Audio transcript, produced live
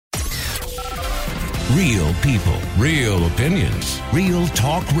Real people, real opinions, Real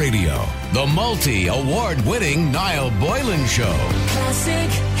Talk Radio. The multi-award-winning Niall Boylan Show. Classic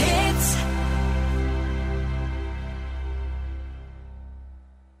hits.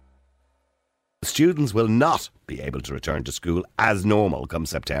 Students will not be able to return to school as normal come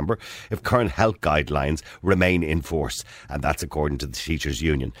September if current health guidelines remain in force, and that's according to the Teachers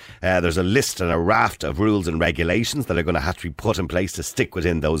Union. There's a list and a raft of rules and regulations that are going to have to be put in place to stick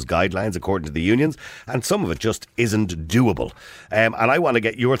within those guidelines according to the unions, and some of it just isn't doable. And I want to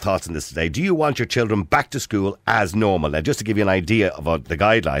get your thoughts on this today. Do you want your children back to school as normal? Now, just to give you an idea of the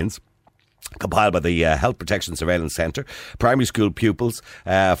guidelines compiled by the Health Protection Surveillance Centre, primary school pupils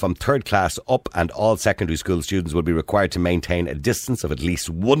from third class up and all secondary school students will be required to maintain a distance of at least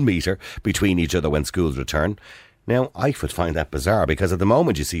 1 metre between each other when schools return. Now, I would find that bizarre, because at the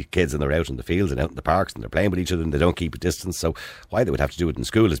moment you see kids and they're out in the fields and out in the parks and they're playing with each other and they don't keep a distance, so why they would have to do it in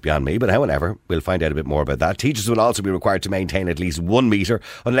school is beyond me. But however, we'll find out a bit more about that. Teachers will also be required to maintain at least 1 metre,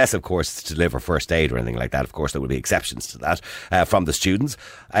 unless of course it's to deliver first aid or anything like that. Of course there will be exceptions to that from the students,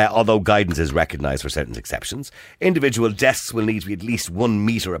 although guidance is recognised for certain exceptions. Individual desks will need to be at least 1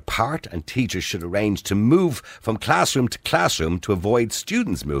 metre apart, and teachers should arrange to move from classroom to classroom to avoid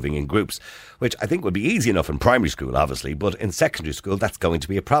students moving in groups, which I think would be easy enough in primary school, obviously, but in secondary school that's going to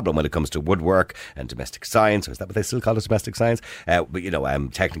be a problem when it comes to woodwork and domestic science, or is that what they still call it, domestic science?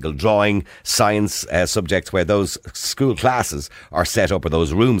 Technical drawing, science subjects, where those school classes are set up, or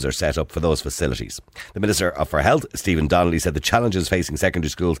those rooms are set up for those facilities. The Minister for Health, Stephen Donnelly, said the challenges facing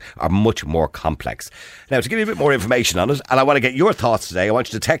secondary schools are much more complex. Now, to give you a bit more information on it, and I want to get your thoughts today, I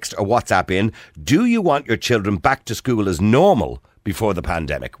want you to text or WhatsApp in, do you want your children back to school as normal before the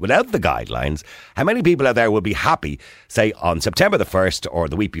pandemic, without the guidelines? How many people out there will be happy, say on September the 1st or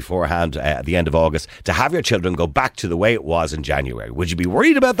the week beforehand, at the end of August, to have your children go back to the way it was in January? Would you be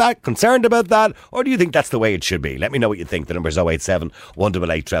worried about that, concerned about that, or do you think that's the way it should be? Let me know what you think. The number is 087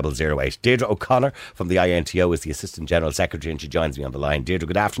 188 0008. Deirdre O'Connor from the INTO is the Assistant General Secretary, and she joins me on the line. Deirdre,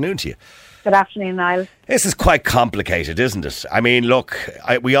 good afternoon to you. Good afternoon, Niall. This is quite complicated, isn't it? I mean, look,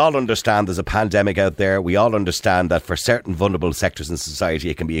 we all understand there's a pandemic out there. We all understand that for certain vulnerable sectors in society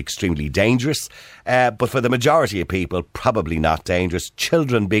it can be extremely dangerous. But for the majority of people, probably not dangerous.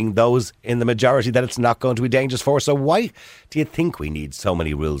 Children being those in the majority that it's not going to be dangerous for. So why do you think we need so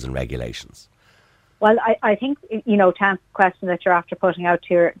many rules and regulations? Well, I think, to answer the question that you're after putting out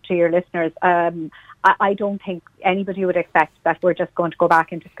to your listeners, I don't think anybody would expect that we're just going to go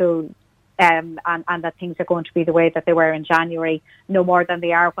back into school and that things are going to be the way that they were in January, no more than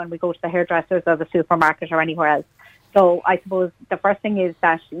they are when we go to the hairdressers or the supermarket or anywhere else. So I suppose the first thing is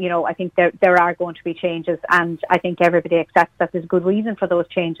that, I think there are going to be changes, and I think everybody accepts that there's good reason for those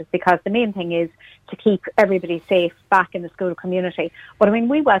changes, because the main thing is to keep everybody safe back in the school community. But I mean,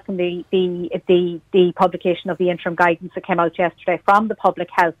 we welcome the publication of the interim guidance that came out yesterday from the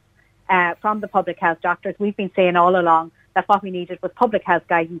public health doctors. We've been saying all along that what we needed was public health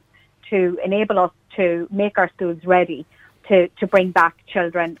guidance to enable us to make our schools ready to bring back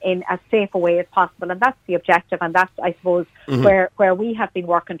children in as safe a way as possible. And that's the objective, and that's, I suppose, where we have been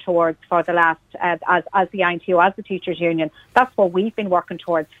working towards for the last, as the INTO, as the Teachers Union, that's what we've been working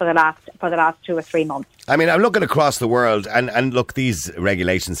towards for the last 2 or 3 months. I mean, I'm looking across the world, and look, these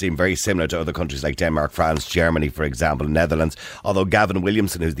regulations seem very similar to other countries like Denmark, France, Germany, for example, Netherlands. Although Gavin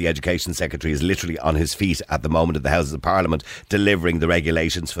Williamson, who's the Education Secretary, is literally on his feet at the moment at the Houses of Parliament delivering the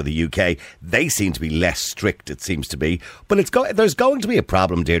regulations for the UK. They seem to be less strict, it seems to be. But there's going to be a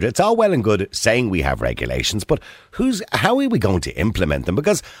problem, Deirdre. It's all well and good saying we have regulations, but how are we going to implement them?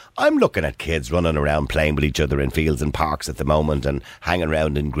 Because I'm looking at kids running around playing with each other in fields and parks at the moment, and hanging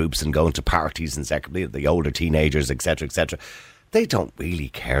around in groups and going to parties, and secondly, the older teenagers, etc., etc. They don't really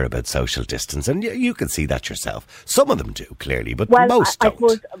care about social distance, and you can see that yourself. Some of them do, clearly, but most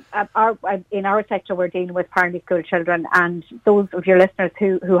don't. I suppose in our sector we're dealing with primary school children, and those of your listeners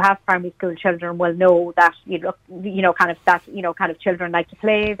who have primary school children will know that children like to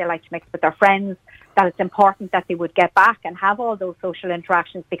play, they like to mix with their friends, that it's important that they would get back and have all those social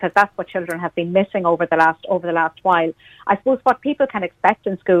interactions, because that's what children have been missing over the last while. I suppose what people can expect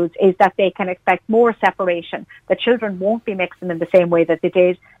in schools is that they can expect more separation, that children won't be mixing in the same way that they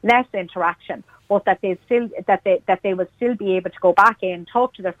did, less interaction, but that they will still be able to go back in,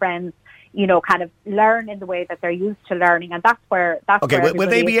 talk to their friends, kind of learn in the way that they're used to learning, and that's where. Okay, will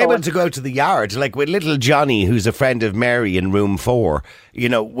they be able to go to the yard, like with little Johnny, who's a friend of Mary in room 4?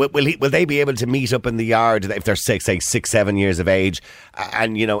 Will they be able to meet up in the yard if they're 6-7 years of age,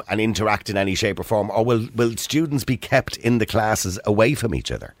 and interact in any shape or form, or will students be kept in the classes away from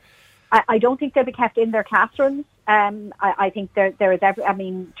each other? I don't think they'll be kept in their classrooms. I think there is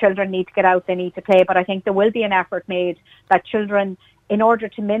children need to get out, they need to play, but I think there will be an effort made that children, in order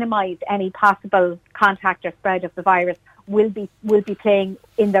to minimise any possible contact or spread of the virus, will be playing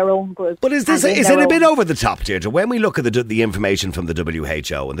in their own group. But is it a bit over the top, Deirdre? When we look at the information from the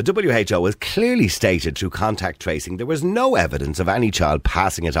WHO, and the WHO has clearly stated through contact tracing there was no evidence of any child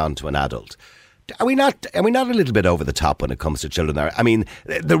passing it on to an adult. Are we not a little bit over the top when it comes to children? I mean,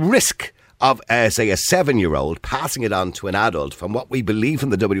 the risk of, say, a 7-year-old passing it on to an adult, from what we believe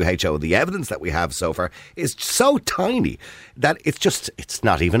from the WHO, the evidence that we have so far, is so tiny that it's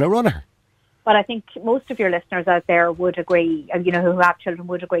not even a runner. But I think most of your listeners out there would agree, who have children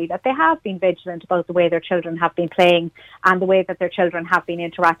would agree, that they have been vigilant about the way their children have been playing and the way that their children have been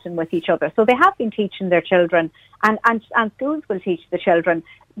interacting with each other. So they have been teaching their children, and schools will teach the children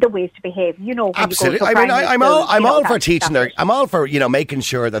the ways to behave. Absolutely. I'm all for teaching their. I'm all for making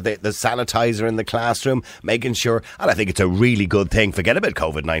sure that the sanitizer in the classroom, making sure, and I think it's a really good thing. Forget about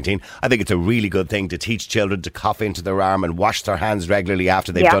COVID-19. I think it's a really good thing to teach children to cough into their arm and wash their hands regularly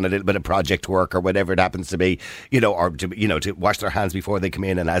after they've done a little bit of project work or whatever it happens to be. Or to wash their hands before they come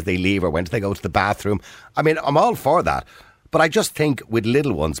in and as they leave, or when they go to the bathroom. I mean, I'm all for that, but I just think with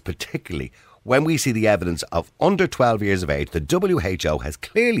little ones particularly, when we see the evidence of under 12 years of age, the WHO has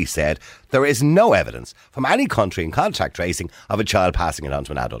clearly said there is no evidence from any country in contact tracing of a child passing it on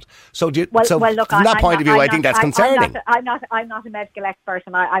to an adult. So, look, from that point of view, I think that's concerning. I'm not a medical expert,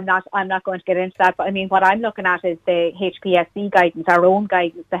 and I'm not going to get into that. But I mean, what I'm looking at is the HPSC guidance, our own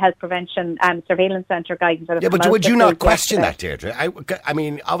guidance, the Health Prevention and Surveillance Centre guidance. Yeah, but would you not question that, Deirdre? I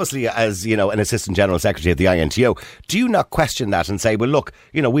mean, obviously, as an Assistant General Secretary at the INTO, do you not question that and say, well, look,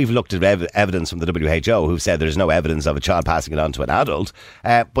 we've looked at evidence from the WHO who've said there's no evidence of a child passing it on to an adult,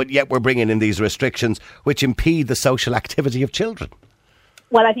 but yet we're bringing in these restrictions which impede the social activity of children?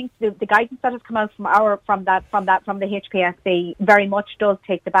 Well, I think the guidance that has come out from the HPSC very much does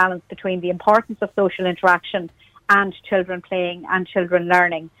take the balance between the importance of social interaction and children playing and children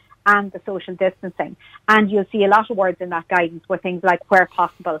learning and the social distancing. And you'll see a lot of words in that guidance where things like where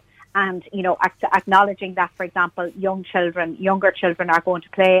possible, and acknowledging that, for example, younger children are going to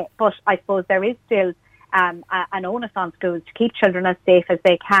play, but I suppose there is still an onus on schools to keep children as safe as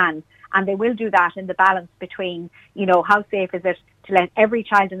they can, and they will do that in the balance between how safe is it to let every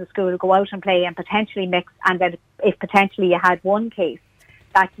child in the school go out and play and potentially mix, and then if potentially you had one case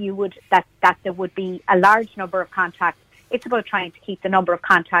that there would be a large number of contacts. It's about trying to keep the number of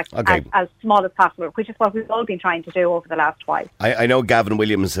contacts as small as possible, which is what we've all been trying to do over the last while. I know Gavin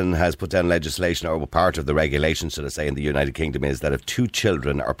Williamson has put down legislation, or part of the regulations, should I say, in the United Kingdom is that if 2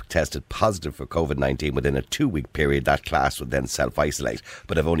 children are tested positive for COVID-19 within a 2-week period, that class would then self-isolate.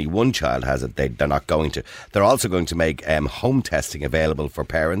 But if only one child has it, they're not going to. They're also going to make home testing available for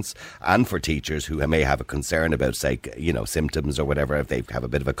parents and for teachers who may have a concern about, say, symptoms or whatever, if they have a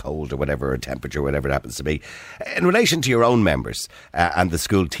bit of a cold or whatever, or temperature, whatever it happens to be. In relation to your own members and the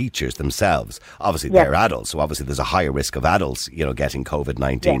school teachers themselves, obviously they're adults, so obviously there's a higher risk of adults getting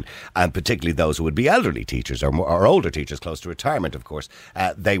COVID-19, and particularly those who would be elderly teachers or older teachers close to retirement, of course,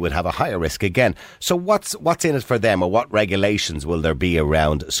 they would have a higher risk again. So what's in it for them, or what regulations will there be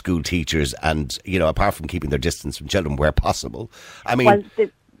around school teachers and apart from keeping their distance from children where possible? I mean,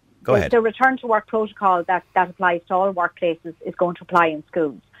 go ahead. The return to work protocol that applies to all workplaces is going to apply in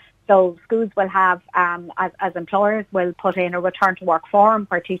schools. So schools will have, as employers, will put in a return to work form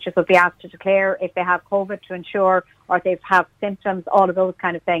where teachers will be asked to declare if they have COVID to ensure, or if they have symptoms, all of those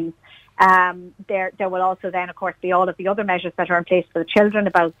kind of things. There will also then, of course, be all of the other measures that are in place for the children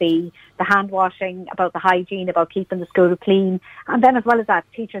about the hand washing, about the hygiene, about keeping the school clean. And then as well as that,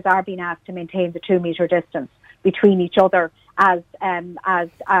 teachers are being asked to maintain the 2-metre distance between each other as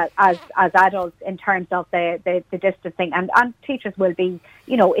adults in terms of the distancing, and teachers will be,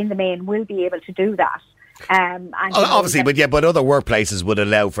 in the main, will be able to do that. Obviously, but other workplaces would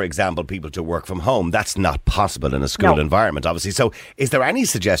allow, for example, people to work from home. That's not possible in a school environment, obviously. So is there any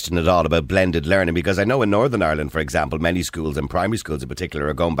suggestion at all about blended learning? Because I know in Northern Ireland, for example, many schools, and primary schools in particular,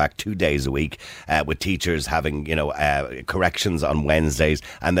 are going back 2 days a week with teachers having, corrections on Wednesdays,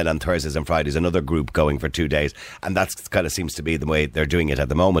 and then on Thursdays and Fridays another group going for 2 days. And that kind of seems to be the way they're doing it at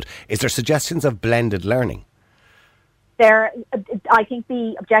the moment. Is there suggestions of blended learning? I think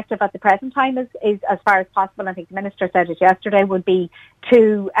the objective at the present time is as far as possible. I think the Minister said it yesterday, would be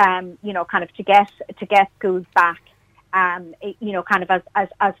to to get schools back kind of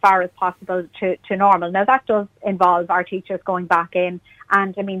as far as possible to normal. Now that does involve our teachers going back in,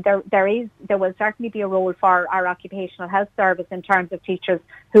 and I mean there will certainly be a role for our occupational health service in terms of teachers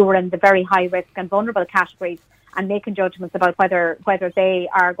who are in the very high risk and vulnerable categories, and making judgments about whether they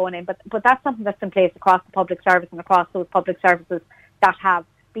are going in. But that's something that's in place across the public service and across those public services that have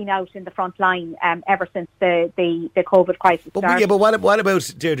been out in the front line ever since the COVID crisis started. But what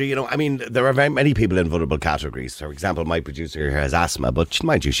about, Deirdre, you know, I mean, there are very many people in vulnerable categories. For example, my producer here has asthma, but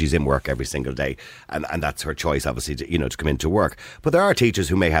mind you, she's in work every single day, and that's her choice, obviously, to come into work. But there are teachers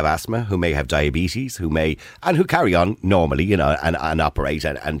who may have asthma, who may have diabetes, who carry on normally, you know, and operate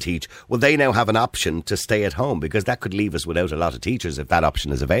and teach. Will they now have an option to stay at home? Because that could leave us without a lot of teachers if that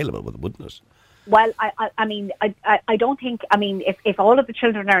option is available, wouldn't it? Well, I mean, I don't think, I mean, if all of the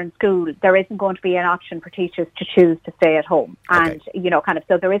children are in school, there isn't going to be an option for teachers to choose to stay at home. And, you know, kind of,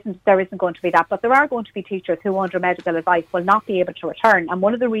 so there isn't going to be that. But there are going to be teachers who, under medical advice, will not be able to return. And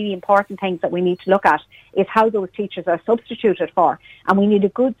one of the really important things that we need to look at is how those teachers are substituted for. And we need a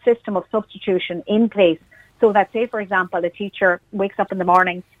good system of substitution in place so that, say, for example, a teacher wakes up in the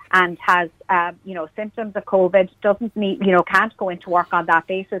morning and has, symptoms of COVID, can't go into work on that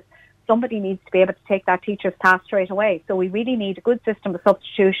basis. Somebody needs to be able to take that teacher's pass straight away. So we really need a good system of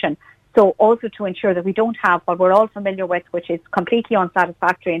substitution. So also to ensure that we don't have what we're all familiar with, which is completely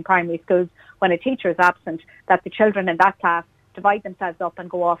unsatisfactory in primary schools, when a teacher is absent, that the children in that class divide themselves up and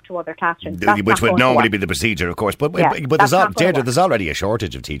go off to other classrooms. Which would normally be the procedure, of course. But there's already a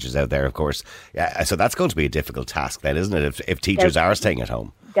shortage of teachers out there, of course. So that's going to be a difficult task then, isn't it, if teachers are staying at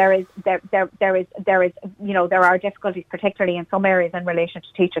home? There are difficulties, particularly in some areas in relation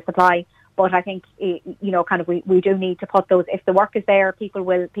to teacher supply. But I think, we do need to put those, if the work is there, people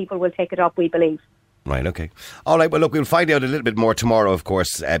will take it up, we believe. Right, okay. All right, well, look, we'll find out a little bit more tomorrow, of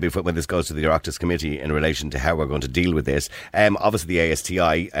course, before when this goes to the Oireachtas Committee in relation to how we're going to deal with this. Obviously, the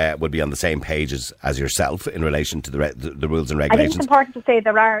ASTI will be on the same page as yourself in relation to the rules and regulations. I think it's important to say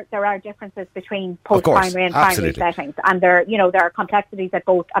there are differences between post-primary and primary settings, and there are complexities at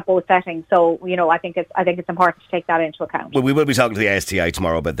both settings. So, I think it's important to take that into account. Well, we will be talking to the ASTI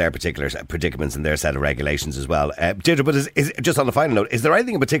tomorrow about their particular predicaments and their set of regulations as well. Deirdre, but is just on the final note, is there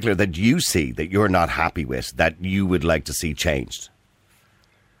anything in particular that you see that you're not happy with, that you would like to see changed?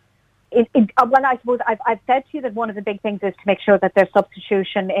 Well, I suppose I've said to you that one of the big things is to make sure that there's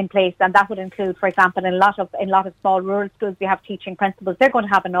substitution in place, and that would include, for example, in a lot of small rural schools, we have teaching principals. They're going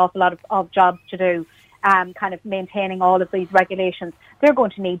to have an awful lot of jobs to do, kind of maintaining all of these regulations. They're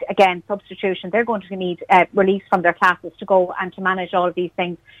going to need, again, substitution. They're going to need release from their classes to go and to manage all of these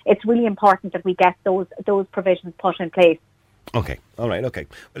things. It's really important that we get those provisions put in place. Okay, all right, okay.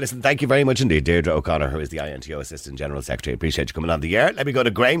 Well, listen, thank you very much indeed, Deirdre O'Connor, who is the INTO Assistant General Secretary. Appreciate you coming on the air. Let me go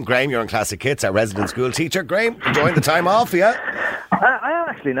to Graham. Graham, you're in Classic Hits, our resident school teacher. Graham, enjoying the time off, yeah? I am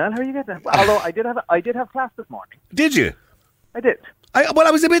actually, Niall. How are you getting? Although I did have class this morning. Did you? I did. I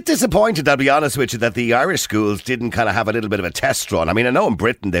was a bit disappointed, I'll be honest with you, that the Irish schools didn't kind of have a little bit of a test run. I mean, I know in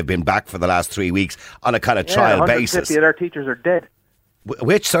Britain they've been back for the last 3 weeks on a kind of trial basis. 150 of their teachers are dead.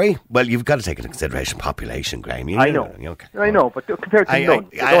 Which, sorry? Well, you've got to take into consideration population, Graham. I know. Okay. I know, but compared to and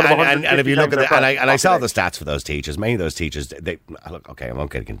if you look at it, and I saw the stats for those teachers. Many of those teachers, I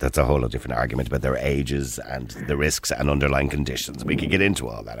won't get into. That's a whole different argument about their ages and the risks and underlying conditions. We could get into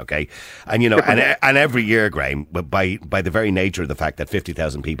all that, okay? And and every year, Graham, by the very nature of the fact that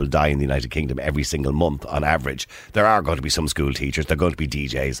 50,000 people die in the United Kingdom every single month on average, there are going to be some school teachers. There are going to be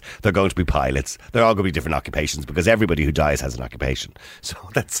DJs. There are going to be pilots. There are all going to be different occupations because everybody who dies has an occupation. So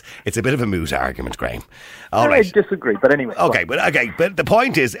it's a bit of a moot argument, Graham. All right. I disagree, but anyway. Okay, but the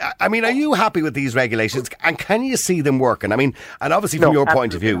point is, I mean, are you happy with these regulations, and can you see them working? I mean, and obviously from your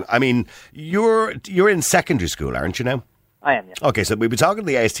point of view, I mean, you're in secondary school, aren't you now? I am, yeah. Okay, so we'll be talking to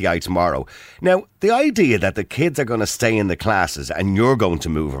the ASTI tomorrow. Now, the idea that the kids are going to stay in the classes and you're going to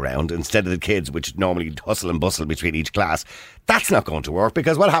move around instead of the kids, which normally hustle and bustle between each class, that's not going to work,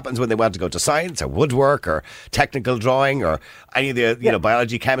 because what happens when they want to go to science or woodwork or technical drawing or any of the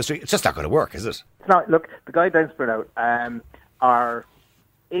biology, chemistry? It's just not going to work, is it? It's not. Look, the guidelines put out are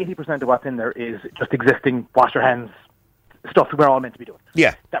 80% of what's in there is just existing wash your hands stuff that we're all meant to be doing.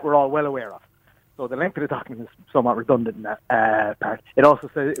 Yeah. That we're all well aware of. So the length of the document is somewhat redundant in that part. It also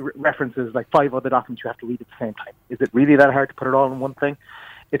says, it references like 5 other documents you have to read at the same time. Is it really that hard to put it all in one thing?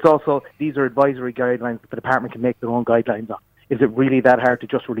 It's also, these are advisory guidelines that the department can make their own guidelines on. Is it really that hard to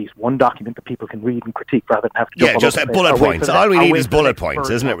just release one document that people can read and critique rather than have to jump just bullet points. All we need is bullet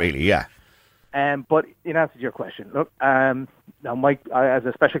points, isn't it really? Yeah. But in answer to your question, look, now as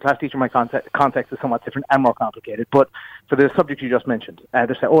a special class teacher, my context is somewhat different and more complicated. But for the subject you just mentioned, they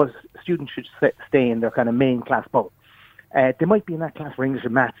say, students should stay in their kind of main class bubble. They might be in that class for English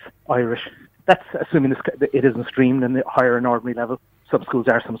and maths, Irish. That's assuming it isn't streamed in the higher and ordinary level. Some schools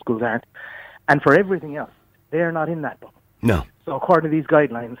are, some schools aren't. And for everything else, they're not in that bubble. No. So according to these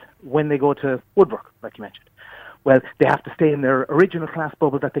guidelines, when they go to woodwork, like you mentioned, Well, they have to stay in their original class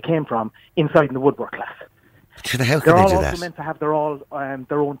bubble that they came from inside in the woodwork class. How can They're they all do also that? meant to have their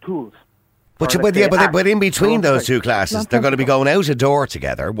own tools. But Or, let's say, but in between their own those two site. classes, they're going to be going out a door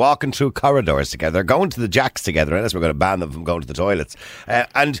together, walking through corridors together, going to the jacks together, unless we're going to ban them from going to the toilets.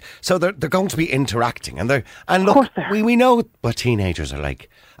 And so they're going to be interacting. And look, course they are. we know what teenagers are like.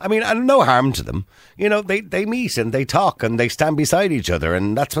 I mean, and no harm to them. You know, they meet and they talk and they stand beside each other,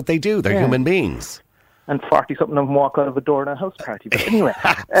 and that's what they do. They're human beings. And 40-something of them walk out of a door in a house party. But anyway.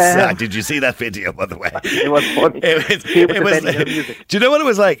 Did you see that video, by the way? It was funny. It was Benny Hill music. do you know what it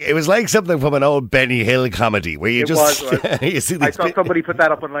was like? It was like something from an old Benny Hill comedy where you It just... was. you see I these saw somebody put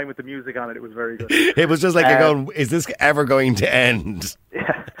that up online with the music on it. It was very good. It was just like you're going, is this ever going to end?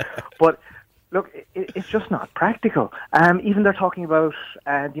 Yeah. But look, it's just not practical. Even they're talking about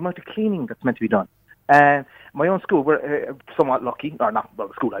the amount of cleaning that's meant to be done. My own school, we're somewhat lucky, or not, well,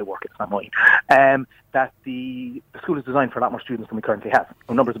 the school I work at, it's not mine, that the school is designed for a lot more students than we currently have.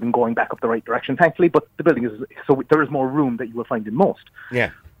 Our numbers have been going back up the right direction, thankfully, but the building is, so there is more room that you will find in most.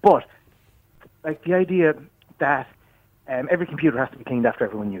 Yeah. But, like, the idea that every computer has to be cleaned after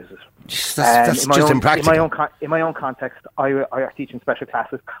everyone uses it. That's just impractical. In my own context, I teach in special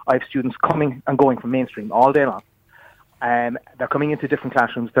classes. I have students coming and going from mainstream all day long. They're coming into different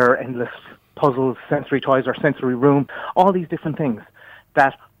classrooms. There are endless puzzles, sensory toys, or sensory room, all these different things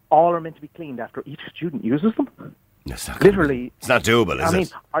that all are meant to be cleaned after each student uses them. It's not Literally. It's not doable, is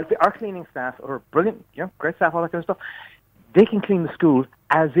it? I mean, our cleaning staff are brilliant, great staff, all that kind of stuff. They can clean the school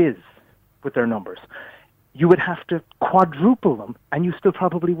as is with their numbers. You would have to quadruple them, and you still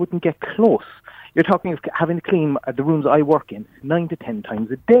probably wouldn't get close. You're talking of having to clean the rooms I work in 9 to 10 times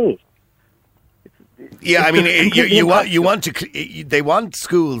a day. Yeah, I mean, they want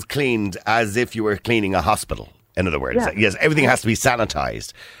schools cleaned as if you were cleaning a hospital. In other words, yes, everything has to be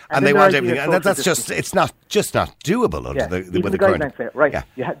sanitised, and they want everything. And that's it's not doable under the guidelines say, right?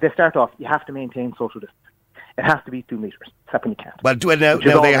 Yeah. They start off. You have to maintain social distance. It has to be 2 meters, except when you can't.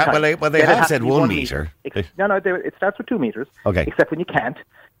 Well, they have said 1 meter. It starts with 2 meters. Okay. Except when you can't.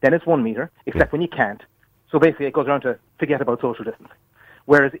 Then it's 1 meter, except when you can't. So basically, it goes around to forget about social distancing.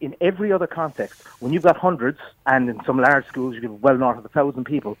 Whereas in every other context, when you've got hundreds, and in some large schools you have well north of 1,000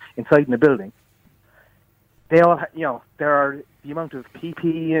 people inside in a building, they all, there are the amount of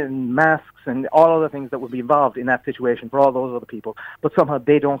PPE and masks and all other things that would be involved in that situation for all those other people, but somehow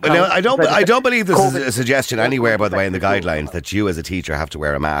they don't. No, I don't believe this is a suggestion anywhere, by the way, in the guidelines that you as a teacher have to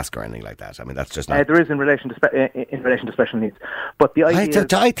wear a mask or anything like that. I mean, that's just not. There is in relation to special needs, but the idea.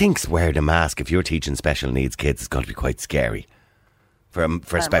 I think wearing a mask if you're teaching special needs kids is going to be quite scary. For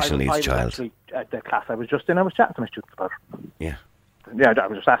a special needs child. Actually, at the class I was just in, I was chatting to my students about it. Yeah. Yeah, I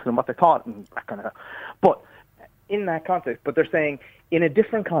was just asking them what they thought and that kind of stuff. But in that context, they're saying in a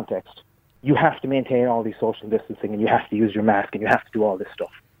different context, you have to maintain all these social distancing and you have to use your mask and you have to do all this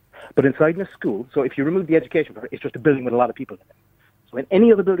stuff. But inside in a school, so if you remove the education part, it's just a building with a lot of people in it. So in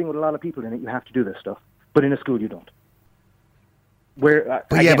any other building with a lot of people in it, you have to do this stuff. But in a school, you don't.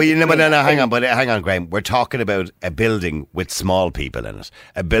 Hang on, Graham. We're talking about a building with small people in it,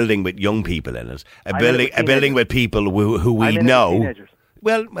 a building with young people in it, a building with people who we know. Teenagers.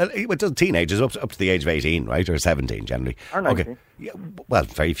 Well, it does teenagers up to the age of 18, right, or 17 generally. Or 19. Okay. Yeah, well,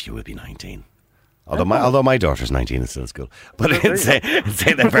 very few would be 19. Although my daughter's 19 and still in school, but I'd say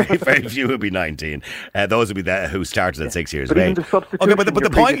that very, very few would be 19. Those would be who started at 6 years of age. Okay, but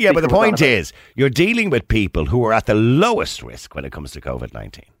the point is, you're dealing with people who are at the lowest risk when it comes to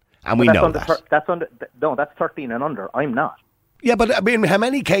COVID-19, and we know that. That's 13 and under. I'm not. Yeah, but I mean, how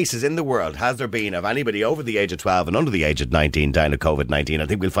many cases in the world has there been of anybody over the age of 12 and under the age of 19 dying of COVID-19? I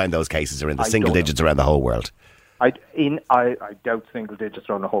think we'll find those cases are in the single digits around the whole world. I doubt single digits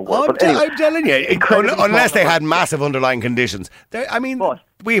around the whole world. But anyway, I'm telling you, unless they had massive underlying conditions.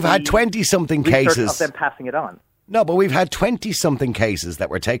 We've had 20-something cases of them passing it on. No, but we've had 20-something cases that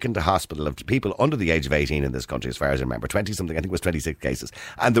were taken to hospital of people under the age of 18 in this country, as far as I remember. 20-something, I think it was 26 cases.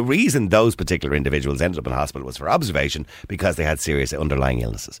 And the reason those particular individuals ended up in hospital was for observation because they had serious underlying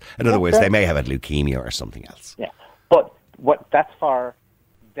illnesses. In other words, they may have had leukemia or something else. Yeah, but that's for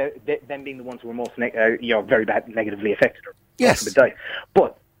them being the ones who were most very bad, negatively affected or die.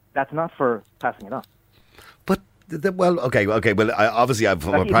 But that's not for passing it on. Well, obviously,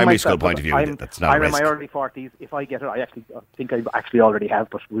 from a primary school point of view, that's not a risk. I'm in my early 40s. If I get it, I think I actually already have,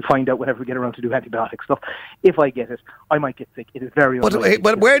 but we'll find out whenever we get around to do antibiotic stuff. If I get it, I might get sick. It is very unlikely.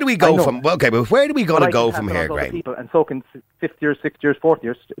 But where do we go from? Okay, but where do we going to go from here, Graham? People, and so can 5th years, 6th years, 4th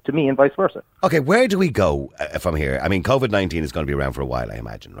years to me, and vice versa. Okay, where do we go from here? I mean, COVID-19 is going to be around for a while, I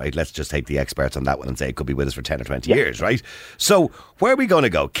imagine, right? Let's just take the experts on that one and say it could be with us for 10 or 20 years, right? So where are we going to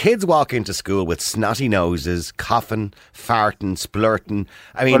go? Kids walk into school with snotty noses, coughing coughing, farting, splurting.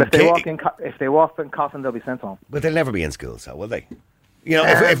 I mean, But if they walk in coughing, they'll be sent home. but they'll never be in school, so will they? You know,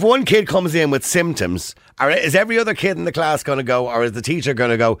 if one kid comes in with symptoms, is every other kid in the class going to go, or is the teacher going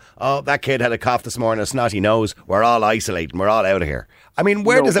to go, oh, that kid had a cough this morning, a snotty nose, we're all isolating, we're all out of here? I mean,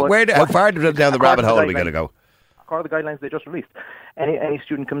 how far down the rabbit hole are we going to go? According to the guidelines they just released, any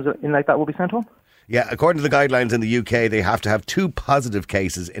student comes in like that will be sent home. Yeah, according to the guidelines in the UK, they have to have 2 positive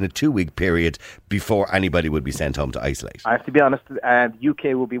cases in a 2-week period before anybody would be sent home to isolate. I have to be honest,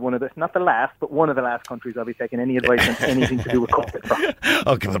 UK will be one of the, not the last, but one of the last countries I'll be taking any advice on anything to do with COVID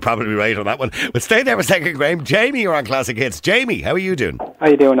from. Okay, they'll probably be right on that one. But stay there for a second, Graham. Jamie, you're on Classic Hits. Jamie, how are you doing? How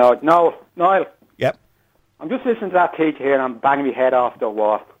you doing now? No, Niall. Yep. I'm just listening to that teacher here and I'm banging my head off the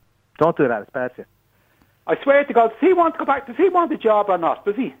wall. Don't do that, it's bad for you. I swear to God, does he want to go back? Does he want a job or not?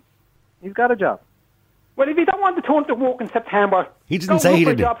 Does he? He's got a job. Well, if he don't want to turn to work in September, he didn't say he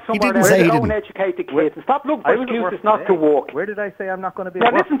didn't. He didn't say he didn't. Go and educate the kids and stop looking for excuses not to work. Where did I say I'm not going to be?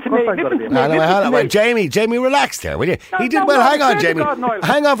 Now listen to me. Well, Jamie, relax there, will you? He did. Well, hang on, Jamie.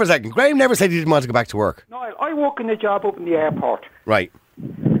 Hang on for a second. Graham never said he didn't want to go back to work. Niall, I work in a job up in the airport. Right.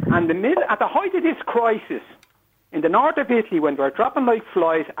 And at the height of this crisis, in the north of Italy, when they were dropping like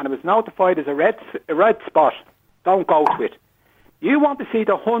flies, and it was notified as a red spot, don't go to it. You want to see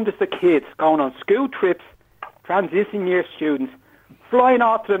the hundreds of kids going on school trips, transition year students, flying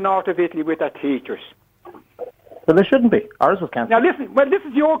off to the north of Italy with their teachers. Well, there shouldn't be. Ours was cancelled. Now listen, this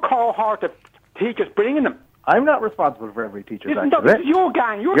is your cohort of teachers bringing them. I'm not responsible for every teacher's action. This is your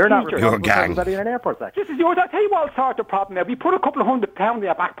gang, You're not teachers. responsible for everybody in an airport action. This is yours. I'll tell you what sort of problem there. We put a couple of £100 in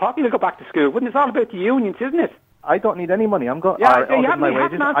your back pocket, you'll go back to school. Wouldn't it's all about the unions, isn't it? I don't need any money. I'm going. Yeah, you have my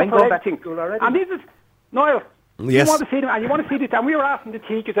wages. I'm going back to school already. And this is Niall. Yes. You want to see them, and you want to see this. And we were asking the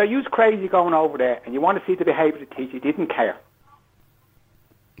teachers, "Are you crazy going over there?" And you want to see the behaviour of the teacher. They didn't care.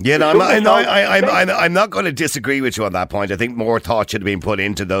 Yeah, no, I'm not going to disagree with you on that point. I think more thought should have been put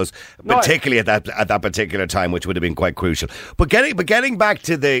into those, particularly at that particular time, which would have been quite crucial. But getting back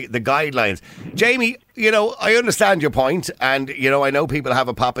to the guidelines, Jamie, you know, I understand your point, and you know, I know people have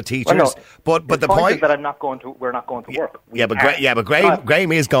a pop at teachers, but the point is that we're not going to work. But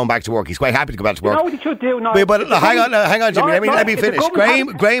Graham is going back to work. He's quite happy to go back to work. You know what he should do now? But hang on, Jimmy. Let me finish.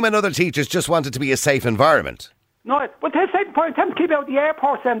 Graham and other teachers just want it to be a safe environment. No, but they're saying for them to keep out the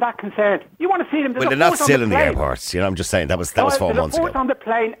airports and that concerned. You want to see them. Well, they're not still in the airports. You know, I'm just saying that was 4 months ago. There's on the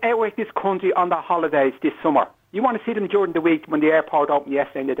plane out of this country on their holidays this summer. You want to see them during the week when the airport opened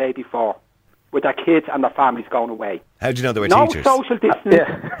yesterday and the day before, with their kids and their families going away. How do you know they were No teachers? social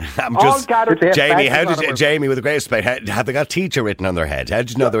distance. I'm all just gathered. Jamie, with a great respect, have they got teacher written on their head? How did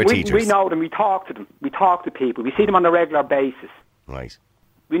you know they were teachers? We know them. We talk to them. We talk to people. We see them on a regular basis. Right.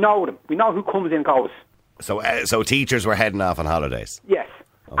 We know them. We know who comes in and goes. So teachers were heading off on holidays? Yes.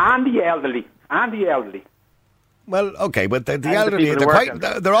 Okay. And the elderly. Well, okay, but the elderly,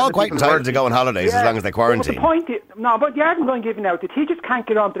 they're all quite entitled to go on holidays as long as they quarantine. But the point is, but you aren't going giving out. The teachers can't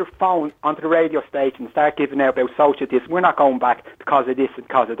get onto their phone, onto the radio station and start giving out about social distance. We're not going back because of this and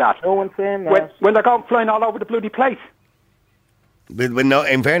because of that. No one's saying that. When they're going flying all over the bloody place.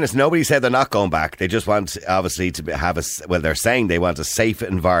 In fairness, nobody said they're not going back. They just want, obviously, to have they're saying they want a safe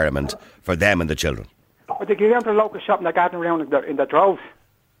environment for them and the children. But they get down to the local shop and they're gathering around in their droves.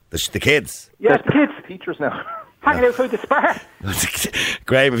 The kids? Yes, the kids. Teachers now. Hanging outside the Spar.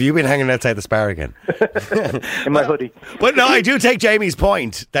 Graham, have you been hanging outside the Spar again? In my hoodie. But no, I do take Jamie's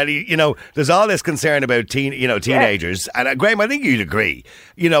point that there's all this concern about teenagers, and Graham, I think you'd agree.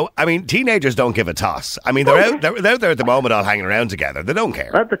 Teenagers don't give a toss. I mean, they're out there at the moment, all hanging around together. They don't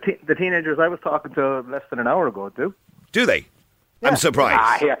care. Well, the teenagers I was talking to less than an hour ago do. Do they? Yeah. I'm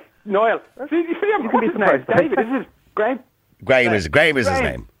surprised. Here, Niall. See, what's his name? David. This is Graham. Graham is his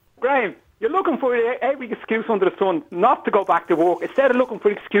name. Graham. You're looking for every excuse under the sun not to go back to work instead of looking for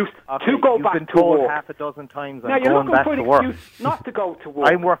an excuse to go back to work. You've been told half a dozen times I'm going back to work. Now you're looking for an excuse not to go to work.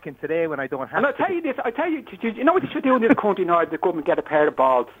 I'm working today when I don't have to. And I'll tell you this, you know what you should do in this country now? The government get a pair of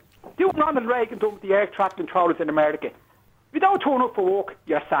balls. Do what Ronald Reagan done with the air traffic controllers in America. If you don't turn up for work,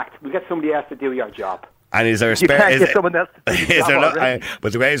 you're sacked. We'll get somebody else to do your job. And is there a you can't get someone else to do your job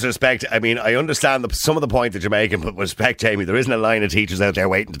but the greatest respect, I mean, I understand some of the point that you're making, but with respect, Jamie, there isn't a line of teachers out there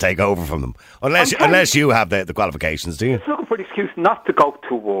waiting to take over from them. Unless you have the qualifications, do you? It's looking for an excuse not to go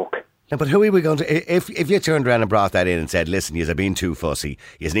to work. Yeah, but who are we going to... If you turned around and brought that in and said, listen, you've been too fussy,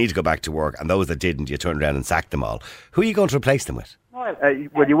 you need to go back to work, and those that didn't, you turned around and sacked them all, who are you going to replace them with? Niall.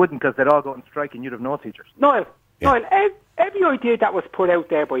 Well, you wouldn't, because they'd all go on strike and you'd have no teachers. Niall, every idea that was put out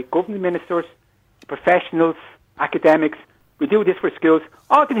there by government ministers, professionals, academics, we do this for schools.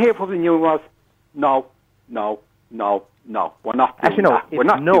 All I can hear from the news was, no, No, we're not doing Actually, no, that. We're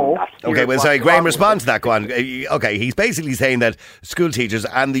not no. doing that. Okay, well, sorry, Graham, respond to that. Go on. Okay, he's basically saying that school teachers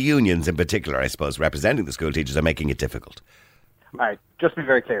and the unions in particular, I suppose, representing the school teachers, are making it difficult. All right, just to be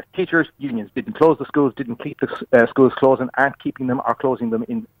very clear. Teachers, unions didn't close the schools, didn't keep the schools closed, and aren't keeping them or closing them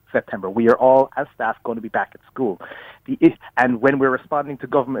in September. We are all, as staff, going to be back at school. And when we're responding to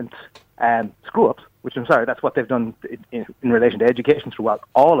government screw-ups, which I'm sorry, that's what they've done in relation to education throughout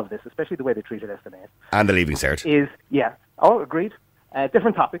all of this, especially the way they treated SNAs. And the Leaving Cert. Agreed.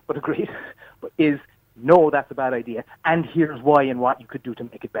 Different topic, but agreed. But no, that's a bad idea, and here's why and what you could do to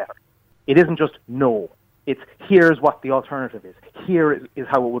make it better. It isn't just no. It's here's what the alternative is. Here is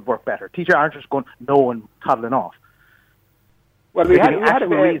how it would work better. Teachers aren't just going no and toddling off. Well, we had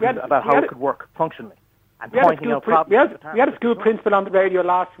reasons about how it could work functionally and pointing out problems. We had a school principal on the radio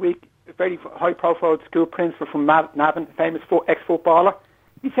last week, a very high-profile school principal from Navan, a famous ex-footballer.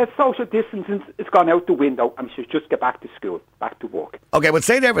 He said social distancing has gone out the window and we should just get back to school, back to work. Okay, well,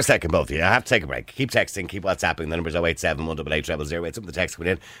 stay there for a second, both of you. I have to take a break. Keep texting, keep WhatsApping. The number's 087 188 008. Some of the texts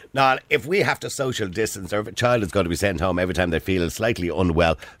coming in. Now, if we have to social distance, or if a child is going to be sent home every time they feel slightly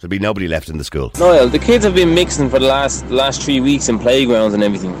unwell, there'll be nobody left in the school. Noel, the kids have been mixing for the last 3 weeks in playgrounds and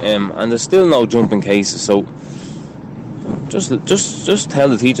everything, and there's still no jumping cases, so just tell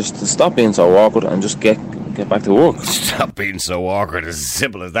the teachers to stop being so awkward and just get back to work. Stop being so awkward, as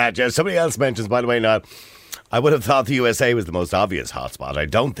simple as that. Just somebody else mentions, by the way, now, I would have thought the USA was the most obvious hotspot. I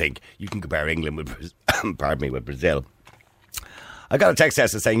don't think you can compare England with, with Brazil. I got a text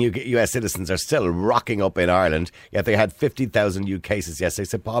yesterday saying US citizens are still rocking up in Ireland, yet they had 50,000 new cases yesterday,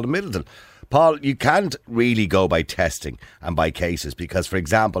 said Paul in Middleton. Paul, you can't really go by testing and by cases because, for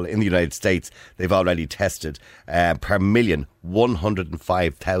example, in the United States, they've already tested per million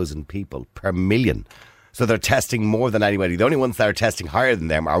 105,000 people per million. So they're testing more than anybody. The only ones that are testing higher than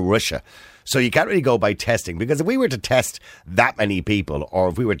them are Russia. So you can't really go by testing, because if we were to test that many people, or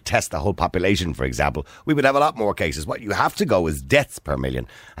if we were to test the whole population, for example, we would have a lot more cases. What you have to go is deaths per million,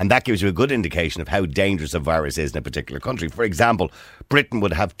 and that gives you a good indication of how dangerous a virus is in a particular country. For example, Britain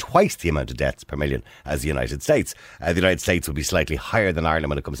would have twice the amount of deaths per million as the United States. The United States would be slightly higher than Ireland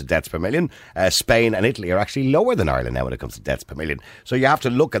when it comes to deaths per million. Spain and Italy are actually lower than Ireland now when it comes to deaths per million. So you have to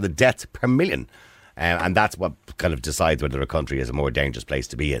look at the deaths per million. And that's what kind of decides whether a country is a more dangerous place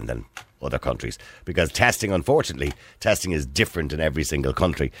to be in than other countries. Because testing, unfortunately, testing is different in every single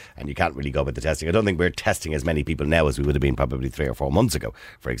country, and you can't really go with the testing. I don't think we're testing as many people now as we would have been probably 3 or 4 months ago,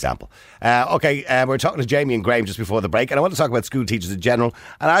 for example. We're talking to Jamie and Graham just before the break, and I want to talk about school teachers in general.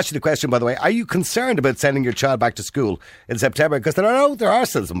 And I ask you the question, by the way, are you concerned about sending your child back to school in September? Because there are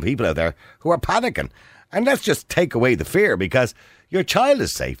still some people out there who are panicking. And let's just take away the fear, because your child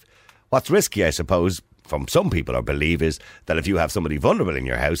is safe. What's risky, I suppose, from some people or believe, is that if you have somebody vulnerable in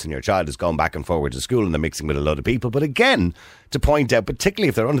your house and your child is going back and forward to school and they're mixing with a load of people. But again, to point out, particularly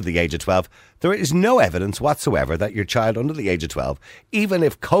if they're under the age of 12, there is no evidence whatsoever that your child under the age of 12, even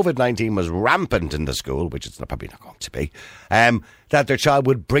if COVID-19 was rampant in the school, which it's probably not going to be, that their child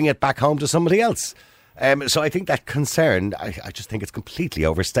would bring it back home to somebody else. So I think that concern, I just think it's completely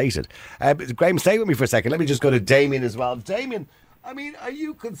overstated. Graham, stay with me for a second. Let me just go to Damien as well. Damien, I mean, are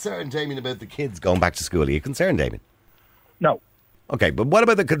you concerned, Damien, about the kids going back to school? Are you concerned, Damien? No. Okay, but what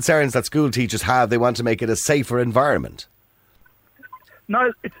about the concerns that school teachers have? They want to make it a safer environment.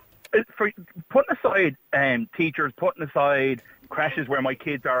 No, it's for putting aside teachers, putting aside crashes where my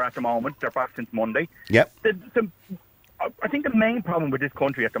kids are at the moment. They're back since Monday. Yep. I think the main problem with this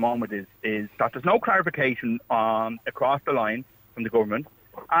country at the moment is that there's no clarification across the line from the government.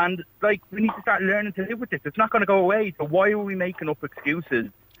 And, we need to start learning to live with this. It's not going to go away. So why are we making up excuses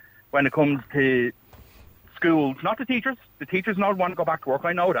when it comes to schools? Not the teachers. The teachers don't want to go back to work.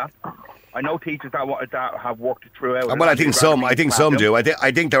 I know that. I know teachers that have worked throughout. Well, I think some do.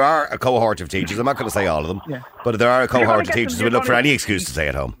 I think there are a cohort of teachers. I'm not going to say all of them, but there are a cohort of teachers who would look for any excuse to stay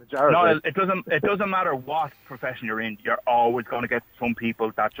at home. No, it doesn't matter what profession you're in. You're always going to get some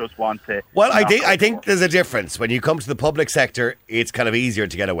people that just want to. Well, I think there's a difference. When you come to the public sector, it's kind of easier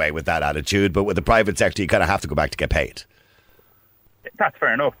to get away with that attitude, but with the private sector, you kind of have to go back to get paid. That's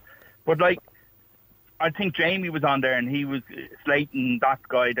fair enough, but I think Jamie was on there and he was slating that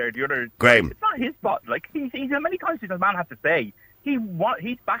guy there, the other. Graham. It's not his fault. He's how many times does the man have to say? He's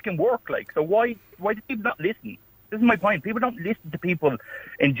back in work, so why do people not listen? This is my point. People don't listen to people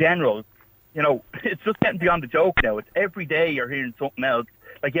in general. It's just getting beyond the joke now. It's every day you're hearing something else.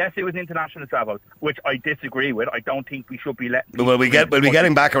 Yes, it was international travel, which I disagree with. I don't think we should be letting... We'll be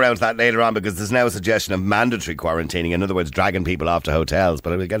getting back around to that later on, because there's now a suggestion of mandatory quarantining. In other words, dragging people off to hotels.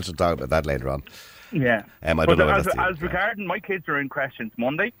 But we'll get to talk about that later on. Yeah. I don't know as regarding my kids are in questions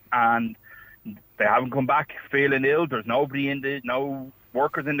Monday, and They haven't come back feeling ill. There's no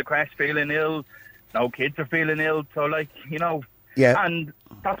workers in the creche feeling ill. No kids are feeling ill. So, like, you know, Yeah. and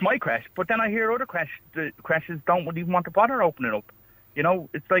that's my creche. But then I hear other creches don't even want to bother opening up. You know,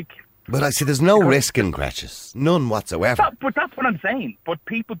 it's like... But I see there's no risk in creches. None whatsoever. But that's what I'm saying. But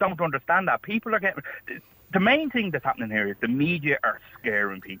people don't understand that. People are getting... The main thing that's happening here is the media are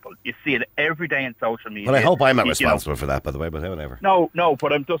scaring people. You see it every day in social media. Well, I hope I'm not You know, responsible for that, by the way, but whatever. No,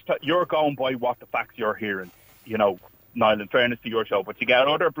 but I'm just... You're going by what the facts you're hearing, you know, Niall, in fairness to your show. But you get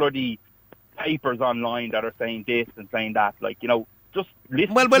other bloody papers online that are saying this and saying that. Like, you know, just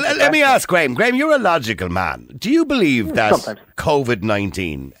listen. Well, let me ask Graham. Graham, you're a logical man. Do you believe that Sometimes.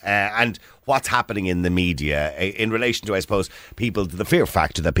 COVID-19 and what's happening in the media in relation to, I suppose, the fear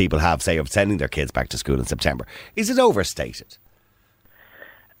factor that people have, say, of sending their kids back to school in September, is it overstated?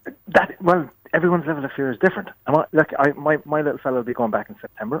 Everyone's level of fear is different. My little fellow will be going back in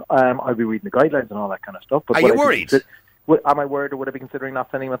September. I'll be reading the guidelines and all that kind of stuff. But Are you worried? Am I worried, or would I be considering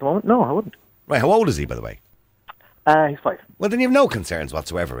not sending him at the moment? No, I wouldn't. Right, how old is he, by the way? He's 5. Well, then you have no concerns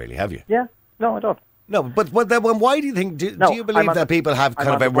whatsoever, really, have you? Yeah, no, I don't. No, but then why do you think, do you believe that people have kind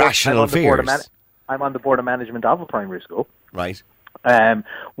of irrational fears? I'm on the board of management of a primary school. Right.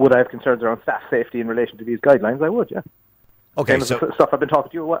 Would I have concerns around staff safety in relation to these guidelines? I would, yeah. Okay, Same as the stuff I've been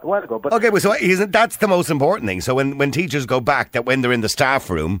talking to you a while ago. But okay, well, so that's the most important thing. So when teachers go back, that when they're in the staff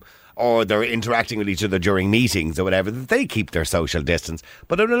room or they're interacting with each other during meetings or whatever, that they keep their social distance.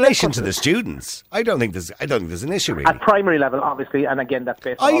 But in relation to the students, I don't think there's an issue really. At primary level, obviously, and again, that's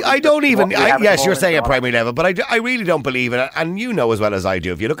based on... Yes, you're saying at primary level, but I really don't believe it. And you know as well as I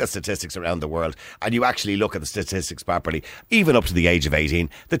do, if you look at statistics around the world and you actually look at the statistics properly, even up to the age of 18,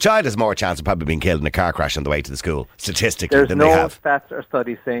 the child has more chance of probably being killed in a car crash on the way to the school, statistically, than they have. There's no stats or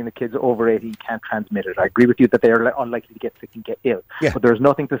studies saying the kids over 18 can't transmit it. I agree with you that they are unlikely to get sick and get ill. Yeah. But there's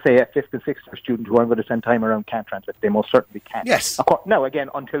nothing to say a 5th and 6th year student who I'm going to spend time around can't transmit. They most certainly can. Yes. Of course, now, again,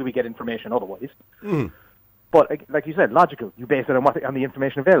 until we get information otherwise. But like you said, logical. You base it on the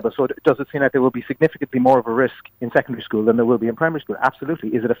information available. So does it seem like there will be significantly more of a risk in secondary school than there will be in primary school? Absolutely.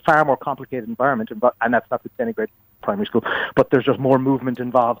 Is it a far more complicated environment? And that's not to denigrate primary school, but there's just more movement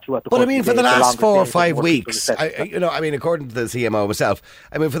involved throughout the course. But I mean, for the last 4 or 5 weeks, according to the CMO myself,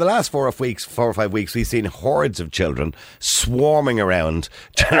 I mean, for the last 4 or 5 weeks, we've seen hordes of children swarming around.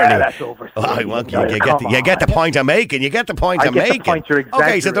 That's over. You get the point I'm making. You get the point I'm making.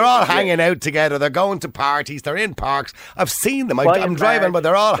 Okay, so they're all hanging out together. They're going to parties. They're in parks. I've seen them. I'm driving, but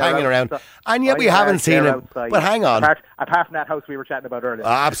they're all hanging around. And yet we haven't seen them. But hang on. Apart from that house we were chatting about earlier.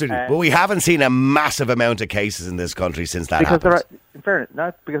 Absolutely. But we haven't seen a massive amount of cases in this country since that happened. In fairness,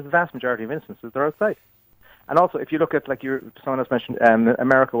 not because the vast majority of instances they're outside. And also, if you look at, like someone else mentioned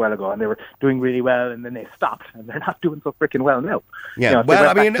America a while ago, and they were doing really well, and then they stopped, and they're not doing so freaking well now. Yeah,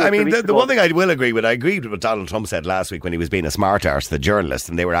 the one thing I will agree with, I agreed with what Donald Trump said last week when he was being a smart arse to the journalist,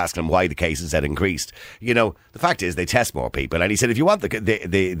 and they were asking him why the cases had increased. You know, the fact is they test more people, and he said if you want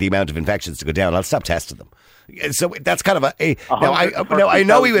the amount of infections to go down, I'll stop testing them. So that's kind of I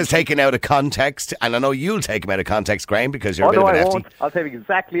know he was taken out of context, and I know you'll take him out of context, Graham, because you're a bit of an I FT. won't. I'll take him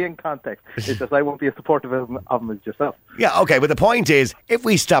exactly in context. It's just I won't be as supportive of him as yourself. Yeah, okay, but the point is, if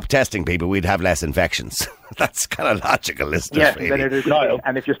we stop testing people, we'd have less infections. That's kind of logical, isn't it? Then it is.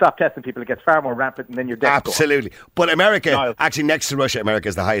 And if you stop testing people, it gets far more rampant, and then you're dead. Absolutely. But America, actually next to Russia, America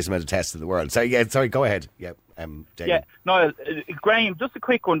is the highest amount of tests in the world. So, go ahead. Yeah. Niall, Graham, just a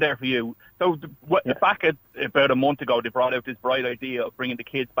quick one there for you. So, back about a month ago, they brought out this bright idea of bringing the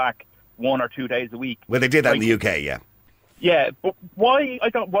kids back 1 or 2 days a week. Well, they did that in the UK, yeah. Yeah, but why?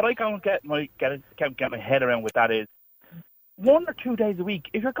 What I can't get my head around with that is 1 or 2 days a week.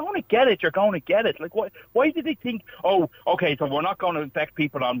 If you're going to get it, you're going to get it. Like, why did they think, oh, okay, so we're not going to infect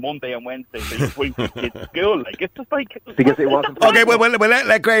people on Monday and Wednesday, so you wait for kids to school? Like, it's just like... Because it wasn't... Okay, well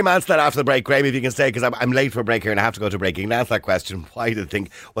let Graham answer that after the break. Graham, if you can stay, because I'm late for a break here and I have to go to a break. You can answer that question. Why did they think...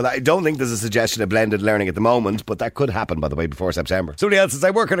 Well, I don't think there's a suggestion of blended learning at the moment, but that could happen, by the way, before September. Somebody else says,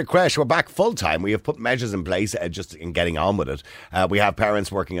 I work at a creche. We're back full-time. We have put measures in place just in getting on with it. We have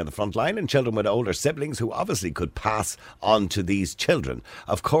parents working on the front line and children with older siblings who obviously could pass on to these children.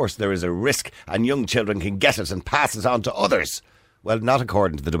 Of course, there is a risk, and young children can get it and pass it on to others. Well, not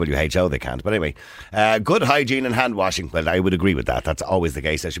according to the WHO, they can't. But anyway, good hygiene and hand washing. Well, I would agree with that. That's always the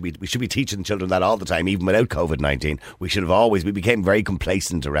case. We should be teaching children that all the time, even without COVID-19. We became very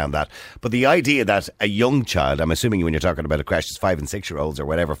complacent around that. But the idea that a young child, I'm assuming when you're talking about a creche, it's 5 and 6 year olds or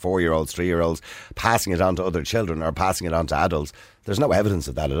whatever, 4-year-olds, 3-year-olds, passing it on to other children or passing it on to adults, there's no evidence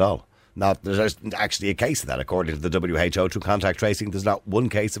of that at all. There's actually a case of that, according to the WHO, through contact tracing. There's not one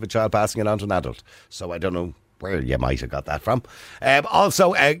case of a child passing it on to an adult. So I don't know where you might have got that from.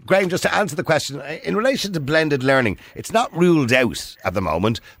 Also, Graham, just to answer the question, in relation to blended learning, it's not ruled out at the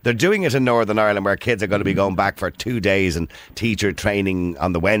moment. They're doing it in Northern Ireland where kids are going to be going back for 2 days and teacher training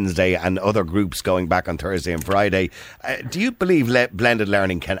on the Wednesday and other groups going back on Thursday and Friday. Do you believe blended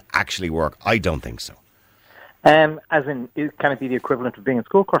learning can actually work? I don't think so. As in, can it be the equivalent of being in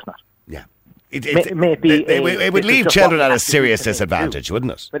school? Of course not. Yeah. It would leave children at a serious disadvantage,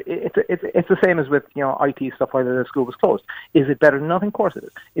 wouldn't it? But it's the same as with IT stuff, whether the school was closed. Is it better than nothing? Of course it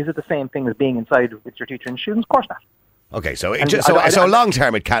is. Is it the same thing as being inside with your teacher and students? Of course not. Okay, so long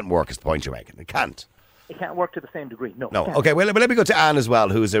term it can't work is the point you're making. It can't. It can't work to the same degree. No. Okay, well let me go to Anne as well,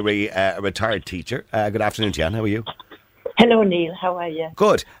 who's a retired teacher. Good afternoon to you, Anne. How are you? Hello, Neil. How are you?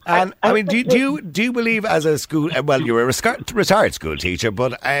 Good. And do you believe as a school? Well, you're a retired school teacher,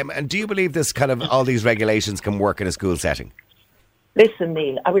 but and do you believe this kind of all these regulations can work in a school setting? Listen,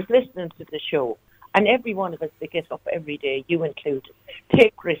 Neil. I was listening to the show, and every one of us that gets up every day, you included,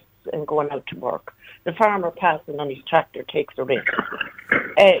 take risks in going out to work. The farmer passing on his tractor takes a risk.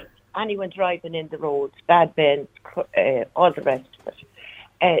 Anyone driving in the roads, bad bends, all the rest of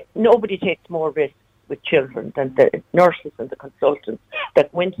it. Nobody takes more risks with children than the nurses and the consultants that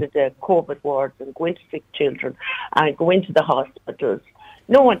go into the COVID wards and go into sick children and go into the hospitals.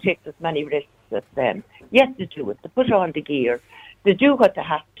 No one takes as many risks as them. Yes, they do it. They put on the gear. They do what they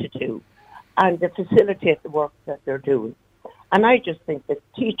have to do and they facilitate the work that they're doing. And I just think that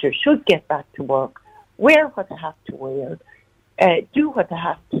teachers should get back to work, wear what they have to wear, do what they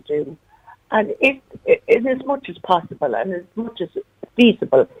have to do. And if as much as possible and as much as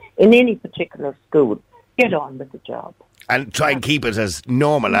feasible in any particular school, get on with the job. And try and keep it as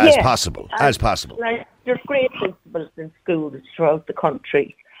normal as possible. Like, there's great principals in schools throughout the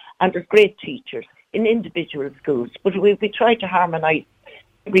country and there's great teachers in individual schools. But we try to harmonise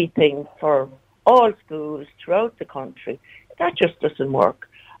everything for all schools throughout the country. That just doesn't work.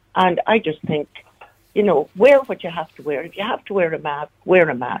 And I just think, wear what you have to wear. If you have to wear a mask, wear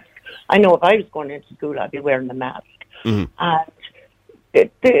a mask. I know if I was going into school, I'd be wearing a mask. Mm-hmm. And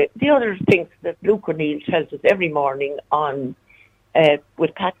the other things that Luke O'Neill tells us every morning on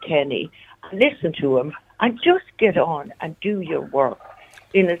with Pat Kenny, listen to him and just get on and do your work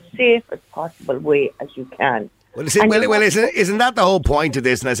in as safe as possible way as you can. Well, isn't that the whole point of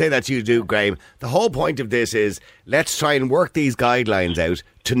this? And I say that to you do, Graham. The whole point of this is let's try and work these guidelines out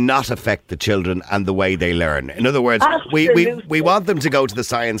to not affect the children and the way they learn. In other words, we want them to go to the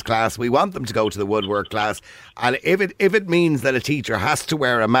science class, we want them to go to the woodwork class, and if it means that a teacher has to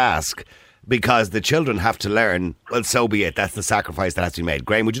wear a mask because the children have to learn, well, so be it. That's the sacrifice that has to be made.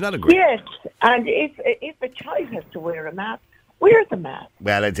 Graham, would you not agree? Yes, and if a child has to wear a mask, wear the mask.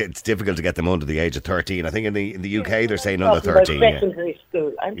 Well, it's difficult to get them under the age of 13. I think in the UK they're saying under 13. Secondary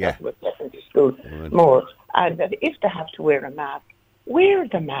school. I'm talking about secondary school more. And that if they have to wear a mask, wear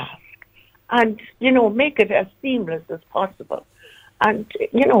the mask. And, make it as seamless as possible. And,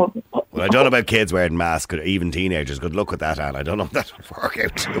 Well, I don't know about kids wearing masks, or even teenagers. Good luck with that, Anne. I don't know if that would work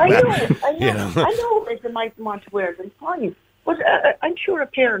out too well. I know that they might want to wear them, fine. But I'm sure a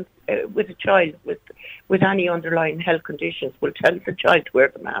parent with a child with any underlying health conditions will tell the child to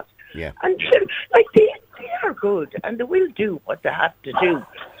wear the mask. Yeah. And they are good and they will do what they have to do.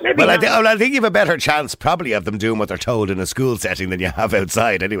 I think you have a better chance probably of them doing what they're told in a school setting than you have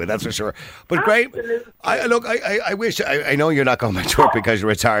outside anyway, that's for sure. But Graham, I wish, I know you're not going back to work because you're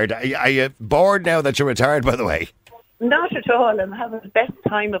retired. Are you bored now that you're retired, by the way? Not at all. I'm having the best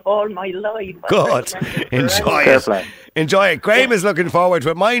time of all my life. Good. Enjoy it. Graham is looking forward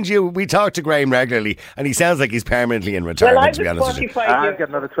to it. Mind you, we talk to Graham regularly and he sounds like he's permanently in retirement, to be honest with you. I've got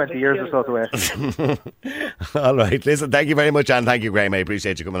another 20 years or so to wait. All right. Listen, thank you very much, and thank you, Graham. I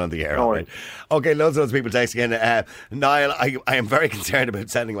appreciate you coming on the air. No worries. Okay, loads of those people texting in. Niall, I am very concerned about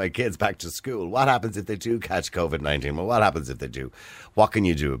sending my kids back to school. What happens if they do catch COVID-19? Well, what happens if they do? What can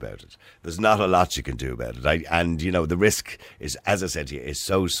you do about it? There's not a lot you can do about it. And, the risk is, as I said to you, is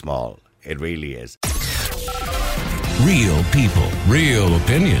so small. It really is. Real people, real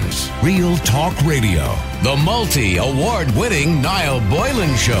opinions, real talk radio. The multi-award winning Niall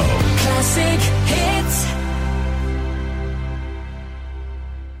Boylan Show. Classic hits.